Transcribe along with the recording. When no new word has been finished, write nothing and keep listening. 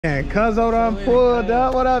And Cuzzo done pulled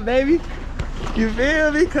up. What up, baby? You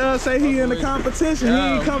feel me? Cuz say he in the competition. He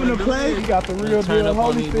ain't coming to play. He got the real deal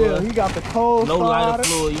Holyfield. He got the cold no starter. Lighter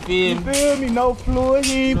fluid. You feel me? No fluid.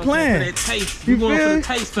 He ain't playing. For that taste. You going for the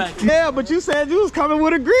taste factor. Yeah, but you said you was coming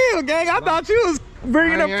with a grill, gang. I thought you was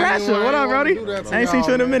bringing the pressure. What up, Brody? I ain't seen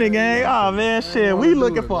you in a minute, gang. Oh man, shit. We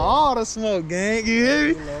looking for all the smoke, gang. You hear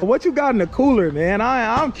me? What you got in the cooler, man?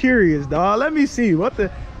 I'm curious, dog. Let me see. What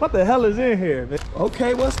the hell is in here, man?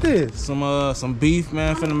 Okay, what's this? Some beef,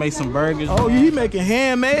 man. Finna make some burgers. Oh, you making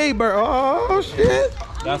handmade burgers? Oh shit.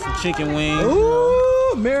 Got some chicken wings.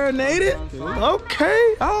 Ooh, marinated.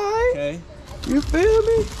 Okay, all right. Okay. You feel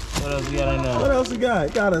me? What else you got in there? What else you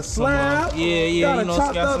got? Got a slab. Yeah. Got a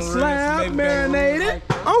chopped up slab, marinated.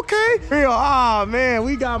 Okay. Real. Oh man,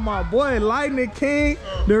 we got my boy Lightning King,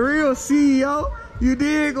 the real CEO. You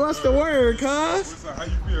dig? What's the word, cuz? How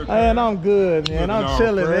you feel, man, I'm good, man. I'm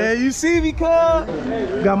chilling, man. You see me, cuz?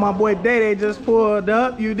 Got my boy Day just pulled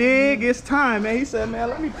up. You dig? It's time, man. He said, man,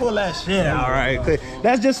 let me pull that shit out. All right.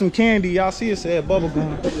 That's just some candy. Y'all see it said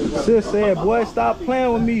bubblegum. Sis said, boy, stop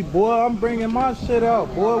playing with me, boy. I'm bringing my shit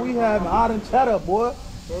out, boy. We having odd and cheddar, boy.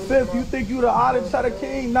 Fifth, you think you the odd and cheddar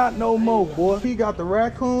king? Not no more, boy. He got the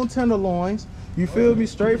raccoon tenderloins. You feel me?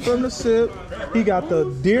 Straight from the sip. He got the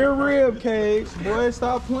deer rib cage. Boy,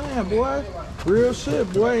 stop playing, boy. Real shit,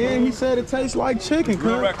 boy. And he said it tastes like chicken, cuz.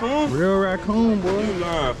 Real raccoon? Real raccoon, boy.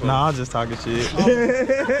 Nah, I'm just talking shit.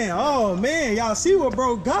 Oh, man. Y'all see what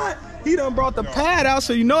bro got? He done brought the pad out,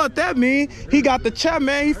 so you know what that mean. He got the chop,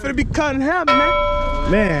 man. He finna be cutting him,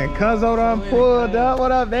 man. Man, Cuzzo done pulled up.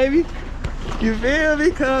 What up, baby? You feel me?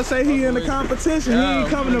 Cuz say he in the competition. He ain't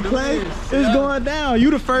coming to play. It's going down.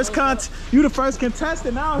 You the first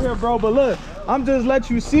contestant out here, bro. But look, I'm just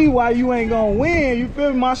let you see why you ain't gonna win. You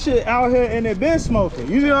feel me? My shit out here and it been smoking.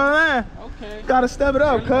 You see what I'm saying? Okay. Gotta step it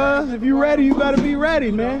up, cuz. If you ready, you better be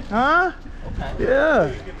ready, man. Huh? Okay.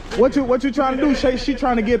 Yeah. What you trying to do? She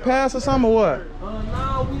trying to get past or something or what?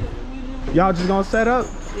 Y'all just gonna set up?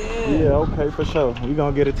 Yeah, okay, for sure. We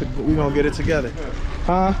gonna get it together.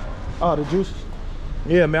 Huh? Oh, the juices.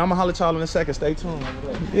 Yeah, man, I'm gonna holler at y'all in a second. Stay tuned.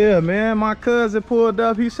 Yeah, man, my cousin pulled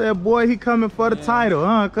up. He said, boy, he coming for the title,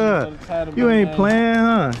 huh, cuz? You ain't playing,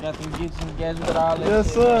 huh? Got them gadgets with all that.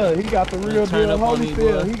 Yes, sir. He got the real deal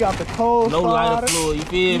Holyfield. He got the cold starter. No lighter fluid, you feel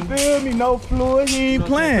me? You feel me? No fluid. He ain't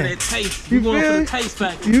playing. For that taste. You going for the taste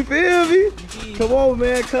factor. You feel me? Come on,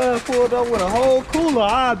 man. Cuz pulled up with a whole cooler.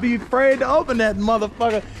 I'd be afraid to open that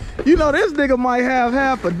motherfucker. You know, this nigga might have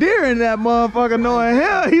half a deer in that motherfucker, knowing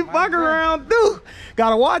hell he fuck around too.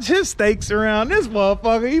 Gotta watch his steaks around this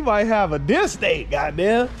motherfucker. He might have a deer steak,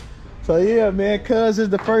 goddamn. So yeah, man, Cuz is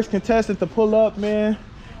the first contestant to pull up, man.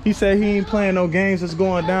 He said he ain't playing no games. It's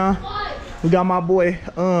going down. We got my boy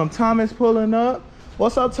Thomas pulling up.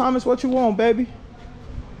 What's up, Thomas? What you want, baby?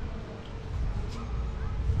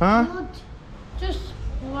 Huh? Just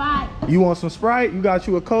Sprite. You want some Sprite? You got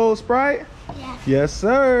you a cold Sprite? Yes. Yes,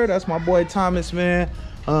 sir. That's my boy Thomas, man.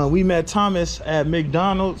 We met Thomas at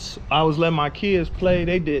McDonald's. I was letting my kids play.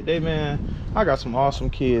 Man, I got some awesome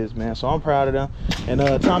kids, man. So I'm proud of them.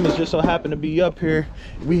 And Thomas just so happened to be up here.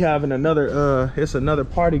 We having another, it's another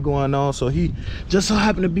party going on. So he just so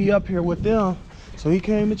happened to be up here with them. So he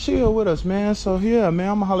came to chill with us, man. So yeah, man,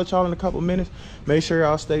 I'm gonna holler at y'all in a couple minutes. Make sure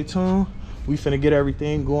y'all stay tuned. We finna get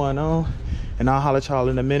everything going on. And I'll holler at y'all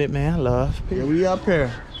in a minute, man. Love. Here we up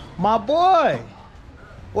here. My boy.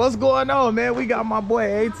 What's going on, man? We got my boy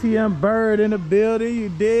ATM Bird in the building, you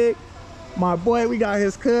dig? My boy, we got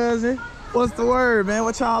his cousin. What's the word, man?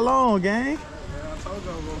 What y'all on, gang?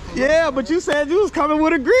 Yeah, but you said you was coming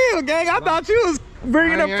with a grill, gang. I thought you was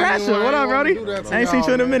bringing the pressure. What up, Brody? I ain't seen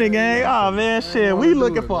you in a minute, gang. Oh, man, shit. We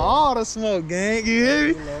looking for all the smoke, gang. You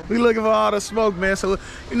hear me? We looking for all the smoke, man. So,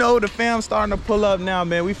 you know, the fam's starting to pull up now,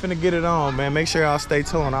 man. We finna get it on, man. Make sure y'all stay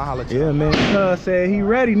tuned. I'll holler at you. Yeah, man. Cuz said he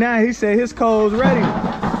ready now. He said his code's ready.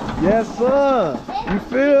 Yes, sir. You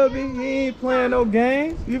feel me? He ain't playing no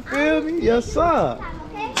games. You feel me? Yes, sir.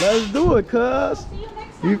 Let's do it, cuz.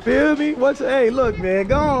 You feel me? Hey, look, man.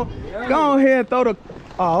 Go on ahead and throw the...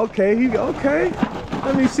 Oh, okay. Okay.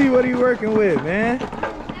 Let me see what he working with, man.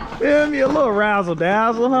 Feel me? A little razzle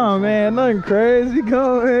dazzle, huh, man? Nothing crazy.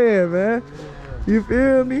 Go ahead, man. You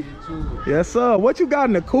feel me? Yes, sir. What you got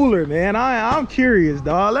in the cooler, man? I'm curious,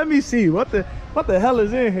 dog. Let me see. What the hell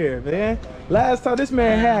is in here, man? Last time this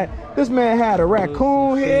man had a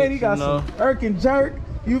raccoon head. He got some irk and jerk.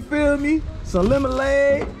 You feel me? Some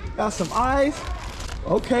lemonade. Got some ice.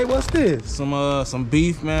 Okay, what's this? Some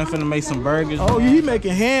beef, man. Finna make some burgers. Oh, you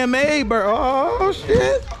making handmade burgers? Oh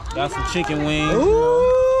shit. Got some chicken wings.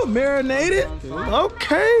 Ooh, marinated.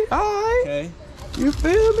 Okay, all right. Okay. You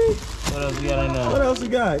feel me? What else we got in there? What else we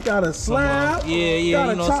got? Got a slab. Yeah, got you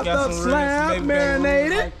a know, chopped got up some slab, ribs,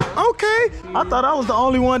 marinated. Okay. I thought I was the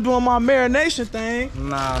only one doing my marination thing.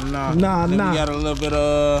 Nah. Nah. We got a little bit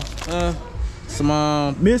of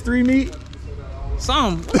some Mystery meat.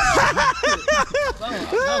 some. That's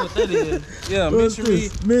what that is. Yeah,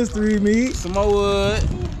 Mystery meat. Some more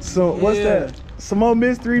wood. So what's that? Some more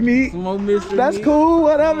mystery meat. Some more mystery That's meat. cool.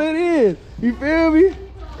 Whatever it is. You feel me?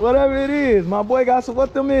 Whatever it is. My boy got some.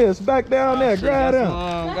 What them is? Back down there. Grab them.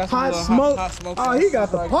 Hot smoke. Oh, he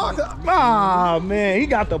got the Parker. Ah, man, he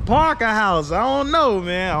got the Parker house. I don't know,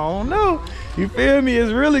 man. I don't know. You feel me?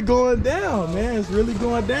 It's really going down, man. It's really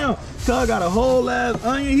going down. Cuz got a whole ass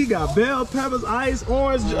onion. He got bell peppers, ice,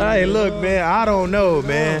 orange. Hey, look, man. I don't know,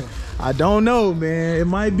 man. I don't know, man. It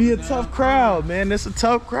might be a tough crowd, man. It's a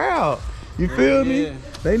tough crowd. You feel me?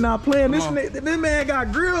 They not playing. This man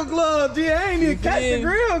got grill gloves. Yeah, I ain't even catch the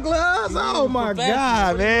grill gloves. Oh my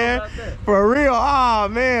God, man. For real. Oh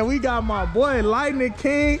man, we got my boy Lightning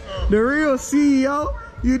King, the real CEO.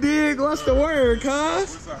 You dig? What's the word,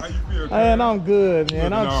 cuz? How you feel, Man, I'm good,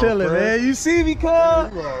 man. I'm chilling, man. You see me, cuz?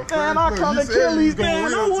 Man, I come to kill these,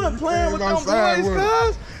 man. I wasn't playing with them boys,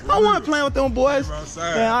 cuz. I wasn't playing with them boys.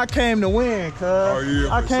 Man, I came to win, cuz.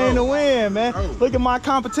 I came to win, man. Look at my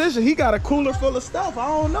competition. He got a cooler full of stuff. I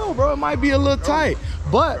don't know, bro. It might be a little tight.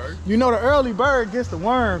 But, you know, the early bird gets the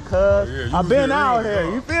worm, cuz. I've been out here.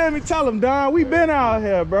 You feel me? Tell him, Don. We been out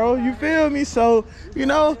here, bro. You feel me? So, you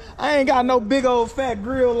know, I ain't got no big old fat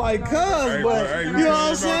grill like cuz, but, you know what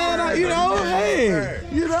I'm saying? You know, hey,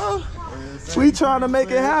 you know. We trying to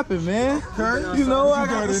make it happen, man. You know, I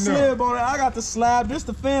got the slab on it. I got the slab. This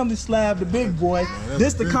the family slab, the big boy.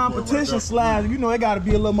 This the competition slab. You know, it got to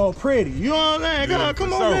be a little more pretty. You know what I'm saying?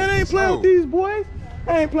 Come on, man. I ain't playing with these boys.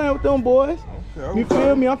 I ain't playing with them boys. You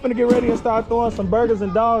feel me? I'm finna get ready and start throwing some burgers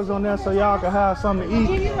and dogs on there so y'all can have something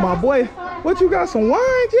to eat. My boy, what you got? Some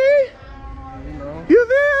wine, G? You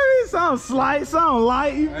feel me? Something slight, something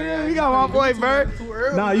light. You feel me? You got my boy Bird.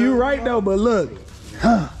 Nah, you right though, but look.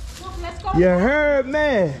 You heard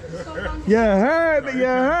me. You heard me. You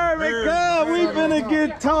heard me, cuz. We finna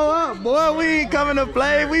get towed up, boy. We ain't coming to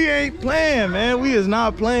play. We ain't playing, man. We is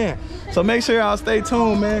not playing. So make sure y'all stay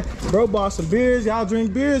tuned, man. Bro bought some beers. Y'all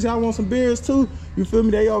drink beers. Y'all want some beers too? You feel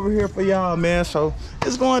me? They over here for y'all, man. So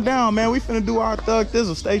it's going down, man. We finna do our thug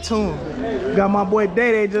thizzle. Stay tuned. Got my boy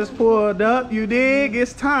Day just pulled up. You dig?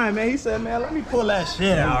 It's time, man. He said, man, let me pull that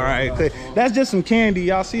shit out right quick. That's just some candy.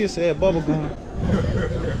 Y'all see it said bubble gum.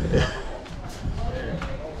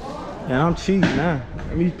 And I'm cheating now.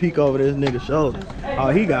 Let me peek over this nigga's shoulder. Oh,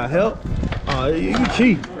 he got help. Oh, you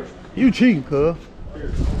cheating. You cheating, cuz.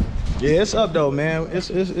 Yeah, it's up though, man.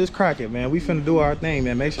 It's cracking, man. We finna do our thing,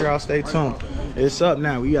 man. Make sure y'all stay tuned. It's up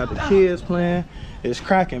now. We got the kids playing. It's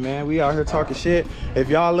cracking, man. We out here talking shit. If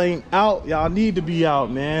y'all ain't out, y'all need to be out,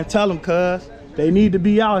 man. Tell them, cuz. They need to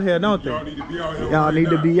be out here, don't they? Y'all need to be out here. Y'all need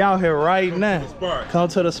to be out here right now. Come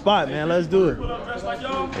to the spot, man. Let's do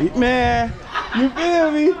it. Man, you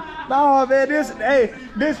feel me? Nah, man,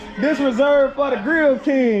 this reserved for the Grill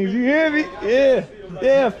Kings. You hear me?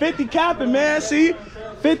 Yeah, 50 capping, man. See,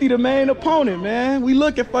 50 the main opponent, man. We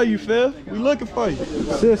looking for you, Phil. We looking for you.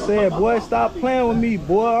 Sis said, boy, stop playing with me,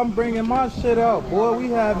 boy. I'm bringing my shit out, boy. We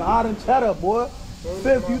having odd and cheddar, boy.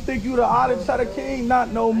 Fifth, you think you the odd and cheddar king?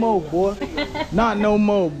 Not no more, boy. Not no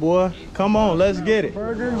more, boy. Come on, let's get it.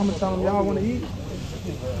 Burger, I'm gonna tell them y'all wanna eat.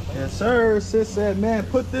 Yes, sir. Sis said, man,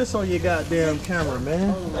 put this on your goddamn camera,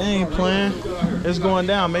 man. They ain't playing. It's going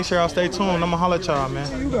down. Make sure y'all stay tuned. I'ma holler at y'all,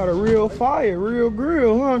 man. You got a real fire, real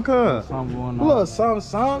grill, huh, cuz? Something going on. Look,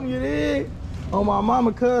 something, you dig? On my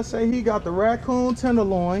mama, cuz say he got the raccoon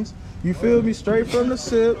tenderloins. You feel me? Straight from the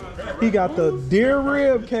sip. He got the deer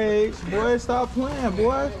rib cage. Boy, stop playing,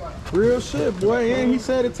 boy. Real shit, boy. And he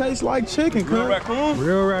said it tastes like chicken, cuz. Real raccoon?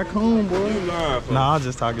 Real raccoon, boy. You lying, folks. Nah, I'm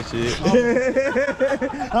just talking shit.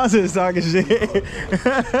 I'm just talking shit.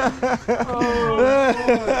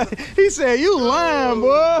 He said, you lying,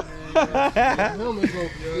 boy.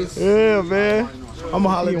 Yeah, man. I'm gonna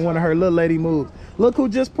holler at one of her little lady moves. Look who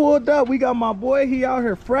just pulled up. We got my boy. He out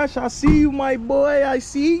here fresh. I see you, my boy. I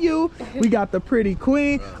see you. We got the pretty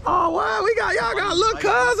queen. Oh, wow. We got, y'all got little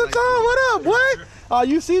cousin Tom. What up, boy? Oh,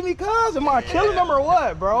 you see me, cuz? Am I killing them or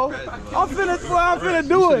what, bro? I'm finna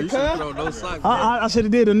do it, cuz. I should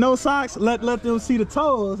have did the no socks. Let them see the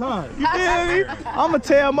toes, huh? You feel me? I'ma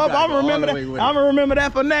tear them up. I'ma remember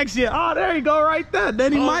that for next year. Oh, there you go, right there.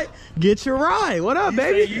 Then he might get you right. What up,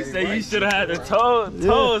 baby? You say you should have had the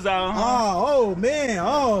toes out, huh? Oh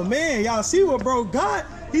man. Y'all see what bro got?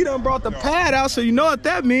 He done brought the pad out, so you know what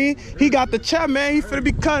that mean. He got the chest, man. He finna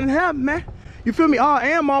be cutting him, man. You feel me? Oh,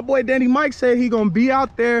 and my boy Danny Mike said he gonna be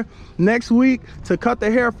out there next week to cut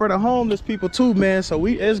the hair for the homeless people too, man. So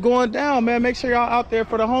it's going down, man. Make sure y'all out there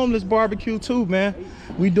for the homeless barbecue too, man.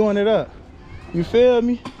 We doing it up. You feel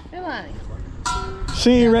me?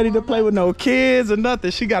 She ain't ready to play with no kids or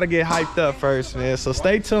nothing. She gotta get hyped up first, man. So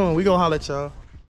stay tuned. We gonna holler at y'all.